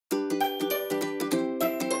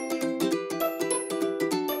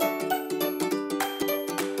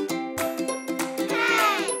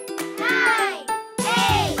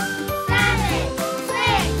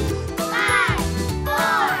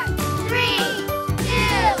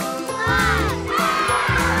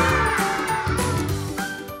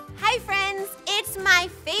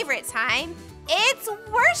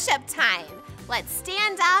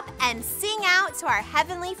to our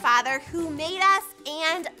Heavenly Father who made us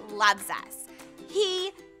and loves us. He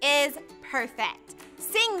is perfect.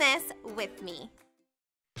 Sing this with me.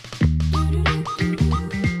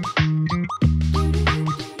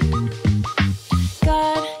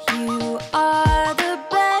 God, you are the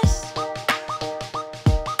best.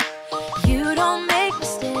 You don't make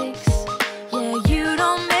mistakes. Yeah, you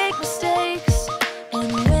don't make mistakes.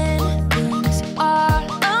 And when things are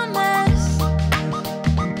a mess,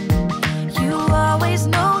 you always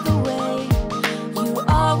know the way. You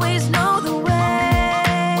always know the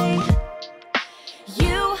way.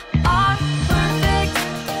 You are perfect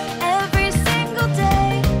every single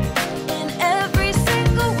day, in every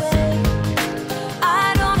single way.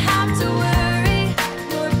 I don't have to worry.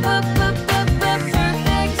 You're perfect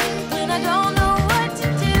when I don't know what to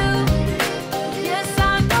do. Yes, I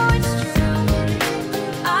know it's true.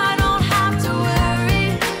 I don't have to worry.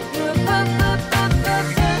 You're perfect.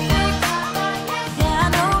 Yeah, I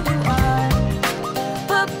know you are.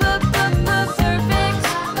 Perfect.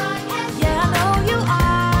 Yeah, I know you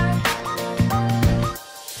are.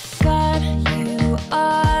 God, you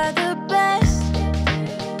are the best.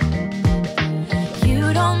 You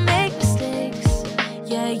don't make mistakes.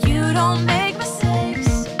 Yeah, you don't make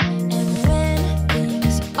mistakes. And when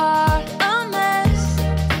things are a mess,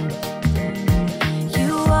 you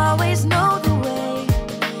always know the way.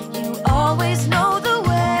 You always know the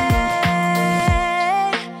way.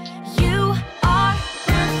 You are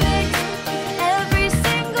perfect every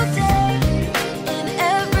single day, in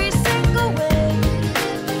every single way.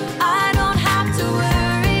 I don't have to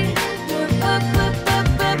worry. You're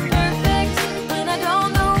perfect when I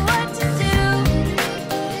don't know what to do.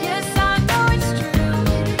 Yes, I know it's true.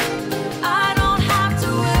 I don't have to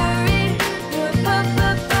worry. You're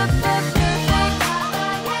perfect.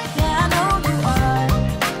 Yeah, I know you are.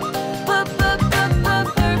 Perfect.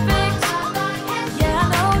 Yeah, I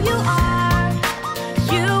know you are.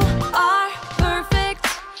 You are perfect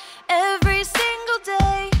every single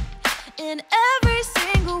day, in every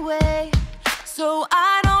single way. So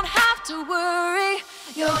I don't have to worry.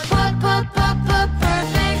 You're perfect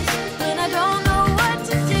when I don't know what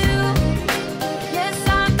to do. Yes, I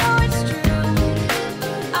know it's true.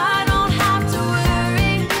 I don't have to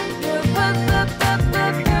worry. You're perfect.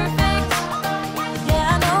 Yeah,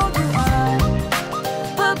 I know you are.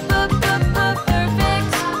 Perfect.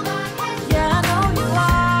 Yeah, I know you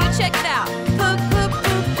are. You check it out. Perfect.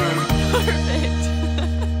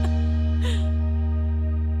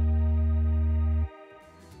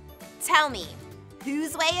 Tell me,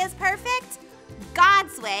 whose way is perfect?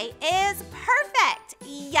 God's way is perfect.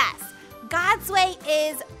 Yes, God's way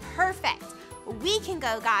is perfect. We can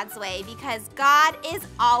go God's way because God is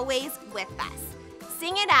always with us.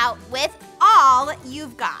 Sing it out with all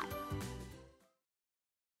you've got.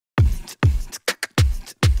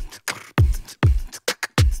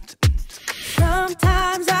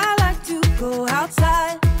 Sometimes I like to go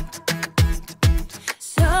outside.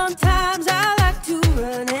 Sometimes I like to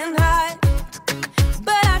run and hide.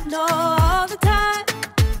 But I know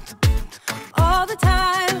all the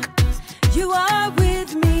time, you are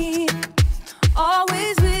with me,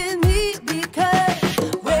 always with me, because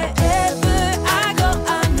wherever I go,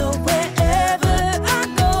 I know wherever I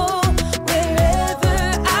go, wherever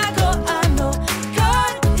I go, I know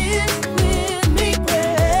God is with me.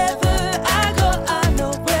 Wherever I go, I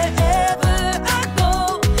know wherever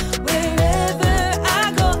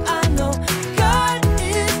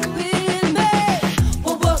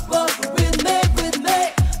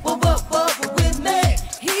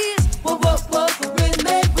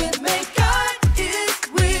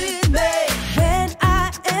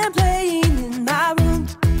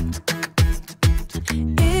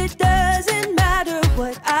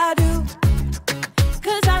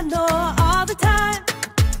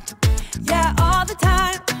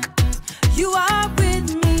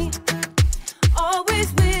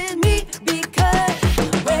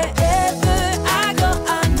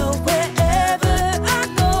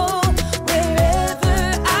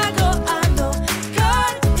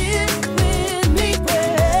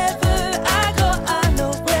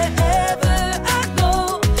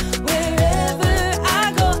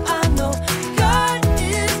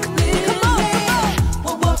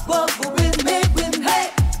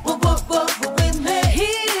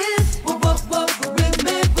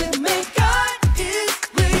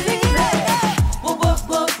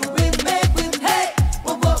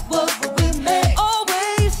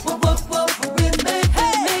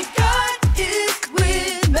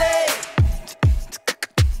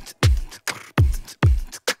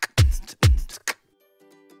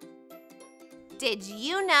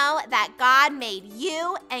that God made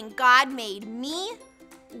you and God made me,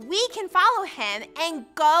 we can follow him and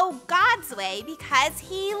go God's way because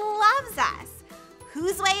he loves us.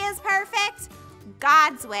 Whose way is perfect?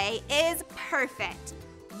 God's way is perfect.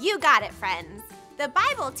 You got it, friends. The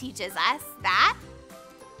Bible teaches us that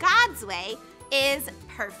God's way is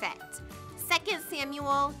perfect. 2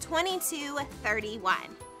 Samuel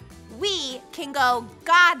 22:31. We can go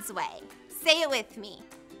God's way. Say it with me.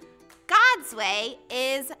 God's way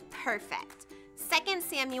is perfect. 2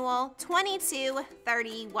 Samuel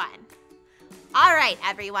 22:31. All right,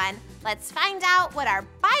 everyone, let's find out what our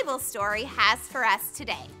Bible story has for us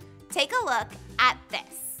today. Take a look at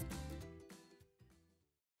this.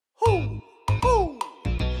 Ho, ho!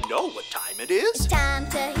 You know what time it is? It's time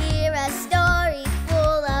to hear a story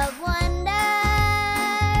full of wonder.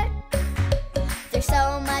 There's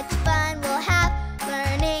so much fun we'll have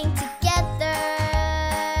learning together.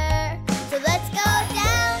 So let's go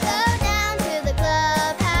down to the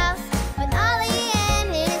clubhouse with Ollie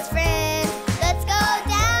and his friends. Let's go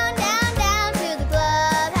down to the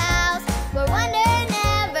clubhouse where wonder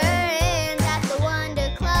never ends at the Wonder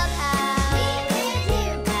Clubhouse. We with you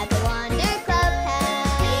at the Wonder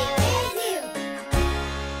Clubhouse. We with you.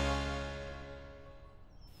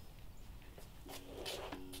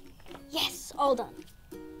 Yes, all done.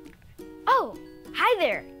 Oh, hi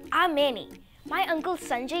there. I'm Manny. My uncle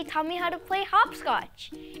Sanjay taught me how to play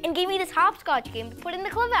hopscotch and gave me this hopscotch game to put in the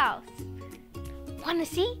clubhouse. Want to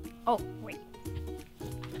see? Oh, wait.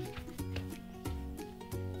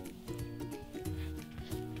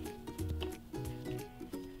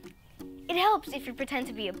 It helps if you pretend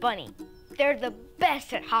to be a bunny. They're the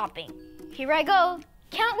best at hopping. Here I go.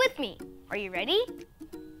 Count with me. Are you ready?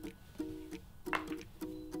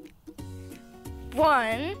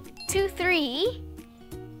 1, 2, 3,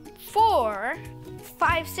 4,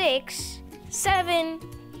 5, 6, 7,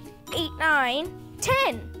 8, 9,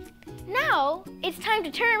 10. Now it's time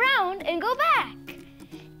to turn around and go back.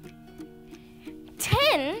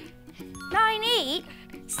 10, 9, 8,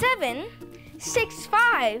 7, 6,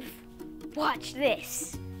 5. Watch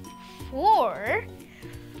this. 4,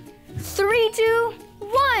 3, 2,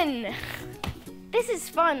 1. This is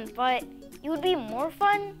fun, but it would be more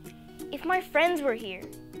fun if my friends were here.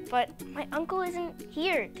 But my uncle isn't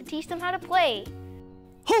here to teach them how to play.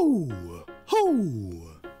 Ho,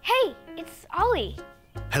 ho! Hey, it's Ollie.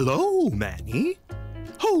 Hello, Manny.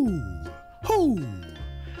 Ho, ho!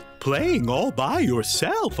 Playing all by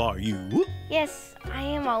yourself, are you? Yes, I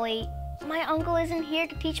am Ollie. My uncle isn't here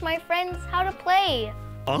to teach my friends how to play.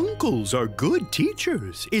 Uncles are good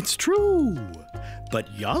teachers, it's true.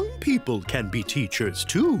 But young people can be teachers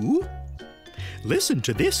too. Listen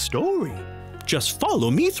to this story. Just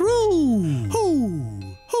follow me through. Ho,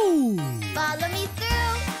 ho! Follow me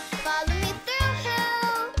through, follow me through, who?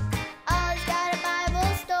 Ollie's got a Bible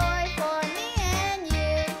story for me and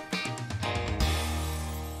you.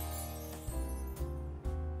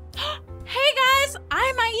 Hey guys,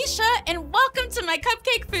 I'm Aisha and welcome to my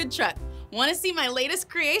cupcake food truck. Want to see my latest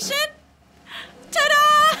creation?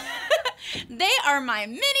 Ta-da! They are my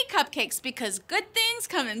mini cupcakes because good things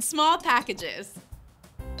come in small packages.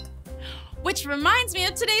 Which reminds me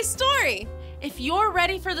of today's story. If you're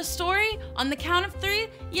ready for the story, on the count of 3,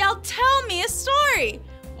 yell, "Tell me a story."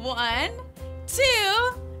 1,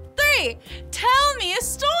 2, 3. Tell me a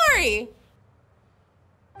story.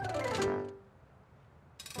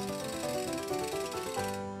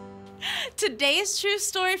 Today's true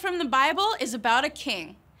story from the Bible is about a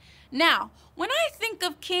king. Now, when I think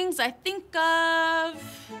of kings, I think of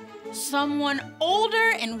someone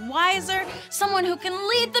older and wiser, someone who can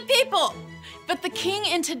lead the people. But the king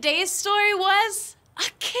in today's story was a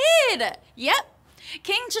kid. Yep,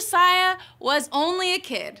 King Josiah was only a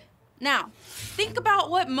kid. Now, think about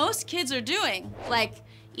what most kids are doing, like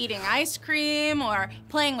eating ice cream or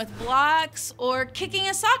playing with blocks or kicking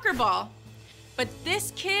a soccer ball. But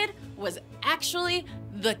this kid was actually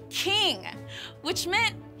the king, which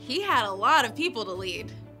meant he had a lot of people to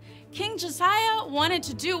lead. King Josiah wanted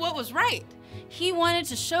to do what was right. He wanted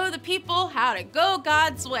to show the people how to go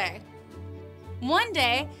God's way. One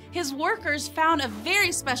day, his workers found a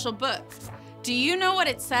very special book. Do you know what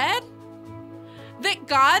it said? That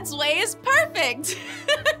God's way is perfect.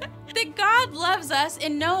 That God loves us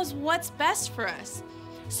and knows what's best for us.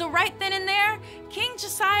 So right then and there, King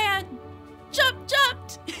Josiah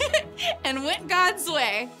jumped and went God's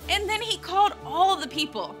way. And then he called all the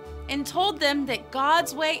people and told them that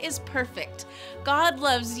God's way is perfect. God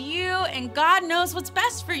loves you and God knows what's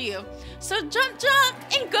best for you. So jump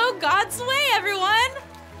and go God's way, everyone.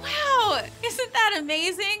 Wow, isn't that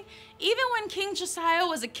amazing? Even when King Josiah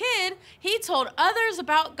was a kid, he told others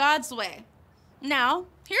about God's way. Now,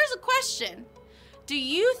 here's a question. Do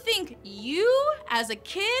you think you, as a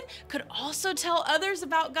kid, could also tell others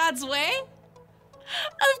about God's way?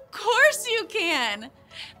 Of course you can.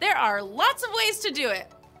 There are lots of ways to do it.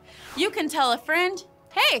 You can tell a friend,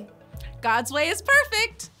 hey, God's way is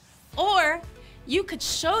perfect. Or you could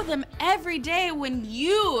show them every day when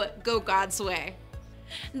you go God's way.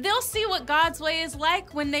 They'll see what God's way is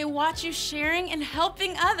like when they watch you sharing and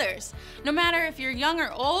helping others. No matter if you're young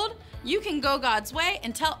or old, you can go God's way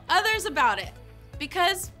and tell others about it.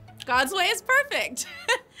 Because God's way is perfect.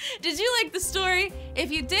 Did you like the story?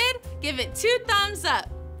 If you did, give it 2 thumbs up.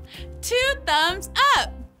 2 thumbs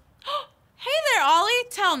up. Hey there, Ollie.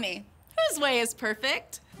 Tell me, whose way is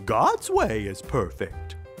perfect? God's way is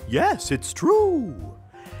perfect. Yes, it's true.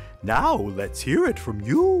 Now let's hear it from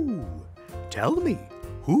you. Tell me,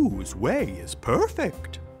 whose way is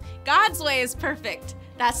perfect? God's way is perfect.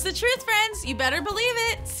 That's the truth, friends. You better believe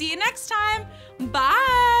it. See you next time.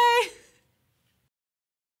 Bye.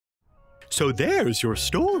 So there's your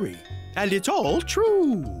story, and it's all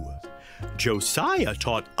true. Josiah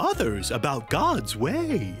taught others about God's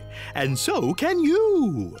way, and so can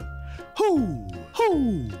you. Ho,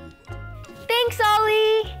 ho. Thanks,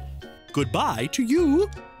 Ollie. Goodbye to you.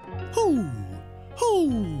 Ho,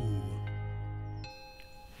 ho.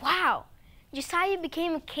 Wow, Josiah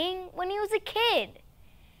became a king when he was a kid.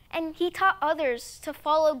 And he taught others to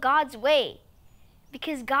follow God's way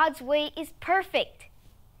because God's way is perfect.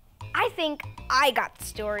 I think I got the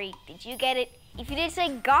story. Did you get it? If you did, say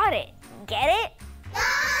got it. Get it?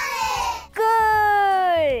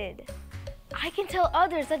 Got it! Good! I can tell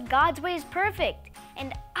others that God's way is perfect,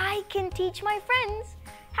 and I can teach my friends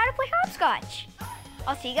how to play hopscotch.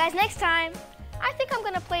 I'll see you guys next time. I think I'm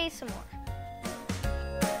gonna play some more.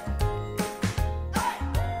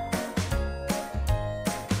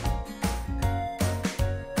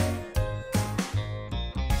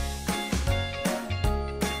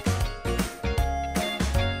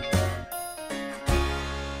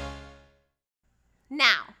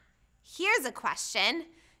 Now, here's a question.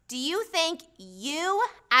 Do you think you,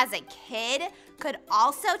 as a kid, could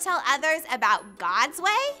also tell others about God's way?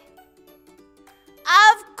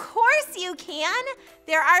 Of course you can.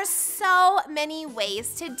 There are so many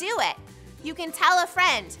ways to do it. You can tell a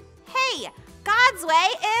friend, hey, God's way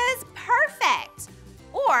is perfect.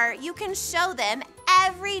 Or you can show them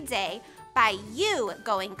every day by you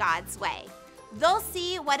going God's way. They'll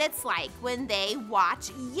see what it's like when they watch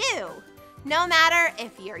you. No matter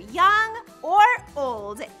if you're young or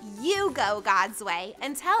old, you go God's way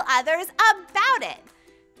and tell others about it.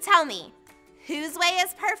 Tell me, whose way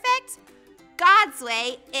is perfect? God's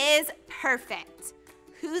way is perfect.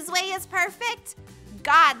 Whose way is perfect?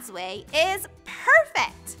 God's way is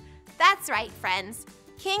perfect. That's right, friends.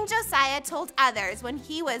 King Josiah told others when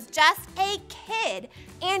he was just a kid,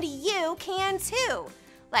 and you can too.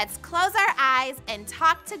 Let's close our eyes and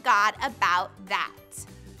talk to God about that.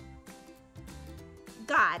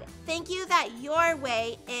 God, thank you that your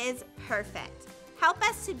way is perfect. Help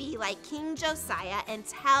us to be like King Josiah and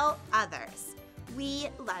tell others. We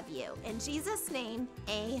love you. In Jesus' name,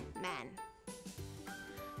 amen.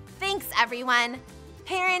 Thanks, everyone.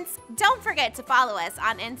 Parents, don't forget to follow us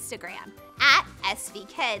on Instagram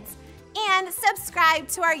 @SVKids and subscribe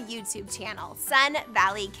to our YouTube channel, Sun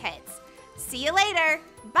Valley Kids. See you later.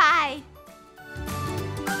 Bye.